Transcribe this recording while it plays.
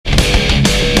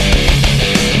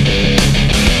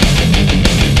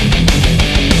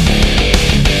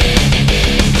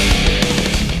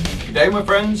Hey my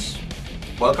friends,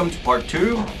 welcome to part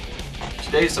 2.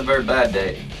 Today is a very bad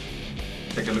day.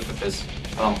 Take a look at this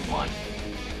thumb of mine.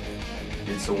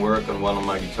 Did some work on one of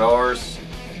my guitars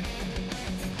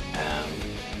and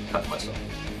cut myself.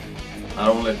 Not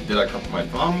only did I cut my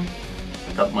thumb,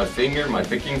 I cut my finger, my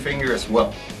picking finger as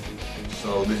well.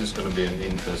 So this is going to be an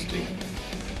interesting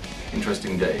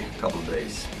day, a couple of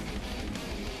days.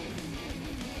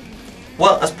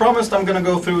 Well, as promised, I'm gonna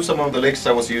go through some of the licks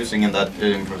I was using in that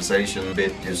improvisation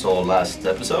bit you saw last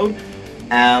episode.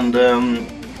 And,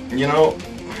 you know,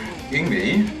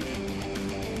 Yngwie,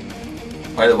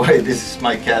 by the way, this is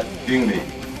my cat Yngwie.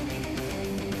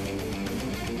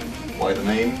 Why the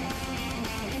name?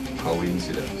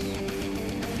 Coincidence.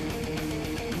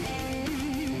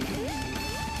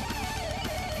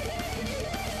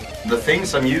 The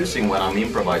things I'm using when I'm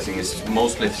improvising is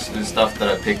mostly stuff that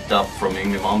I picked up from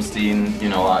Yngwie Malmsteen. You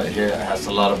know, he has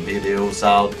a lot of videos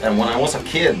out, and when I was a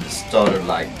kid, started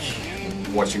like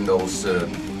watching those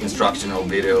instructional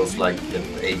videos like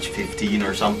at age 15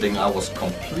 or something. I was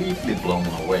completely blown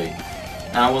away,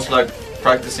 and I was like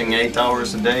practicing 8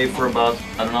 hours a day for about,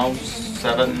 I don't know,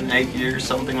 7-8 years,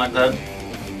 something like that.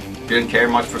 Didn't care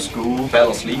much for school,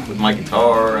 fell asleep with my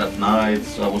guitar at night,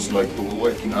 so I was like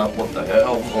waking up, what the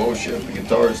hell, oh shit, the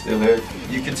guitar is still here.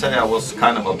 You could say I was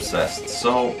kind of obsessed.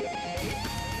 So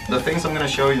the things I'm gonna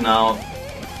show you now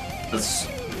is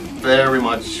very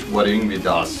much what Yngwie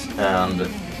does, and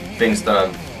things that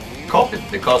I've copied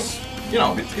because, you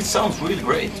know, it sounds really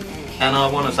great, and I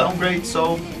want to sound great,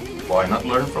 so why not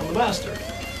learn from the master?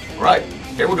 Right,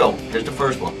 here we go, here's the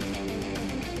first one.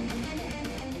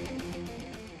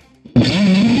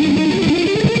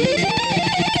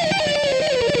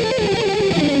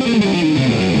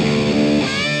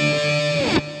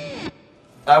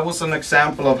 That was an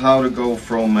example of how to go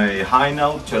from a high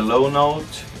note to a low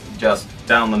note, just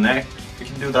down the neck. You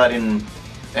can do that in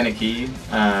any key.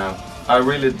 I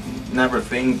really never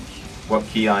think what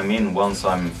key I'm in once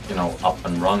I'm, you know, up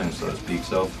and running, so to speak.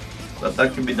 So, but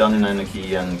that could be done in any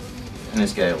key and any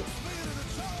scale.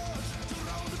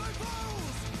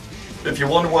 If you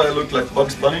wonder why I look like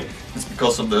Bugs Bunny, it's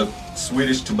because of the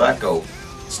Swedish tobacco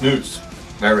snus.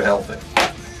 Very healthy.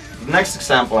 The next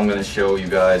example I'm going to show you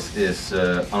guys is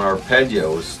an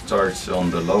arpeggio. It starts on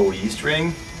the low E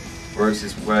string, works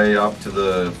its way up to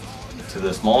the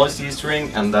smallest E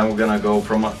string, and then we're going to go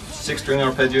from a 6-string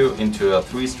arpeggio into a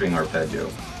 3-string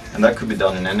arpeggio. And that could be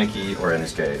done in any key or any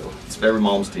scale. It's very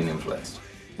Malmsteen influenced.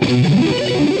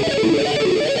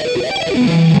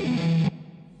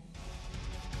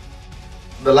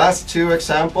 The last 2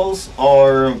 examples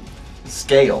are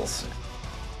scales.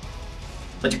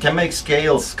 But you can make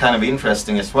scales kind of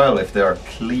interesting as well if they are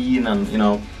clean, and you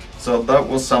know, so that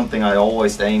was something I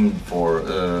always aimed for,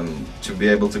 to be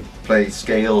able to play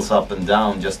scales up and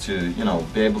down, just to, you know,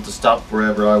 be able to stop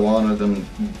wherever I wanted and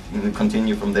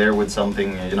continue from there with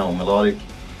something, you know, melodic.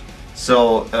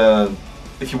 So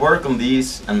if you work on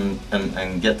these and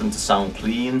get them to sound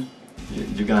clean,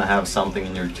 you're gonna have something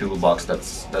in your toolbox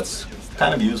that's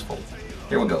kind of useful.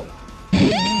 Here we go.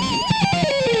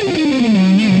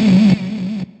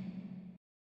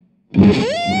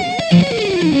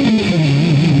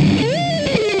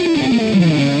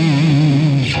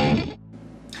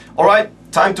 Alright,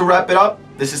 time to wrap it up.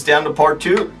 This is the end of part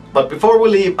 2. But before we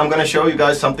leave, I'm gonna show you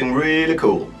guys something really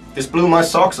cool. This blew my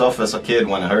socks off as a kid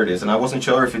when I heard this, and I wasn't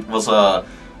sure if it was a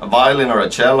violin or a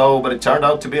cello, but it turned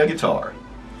out to be a guitar.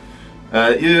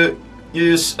 You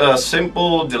use a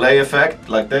simple delay effect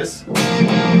like this,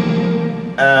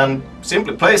 and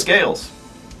simply play scales.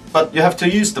 But you have to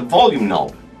use the volume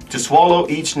knob to swallow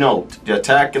each note, the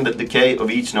attack and the decay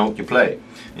of each note you play.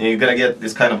 And you're gonna get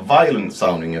this kind of violin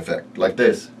sounding effect, like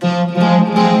this.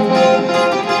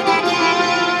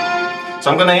 So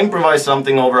I'm gonna improvise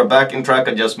something over a backing track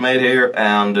I just made here,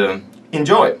 and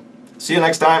enjoy! See you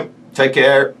next time, take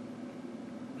care!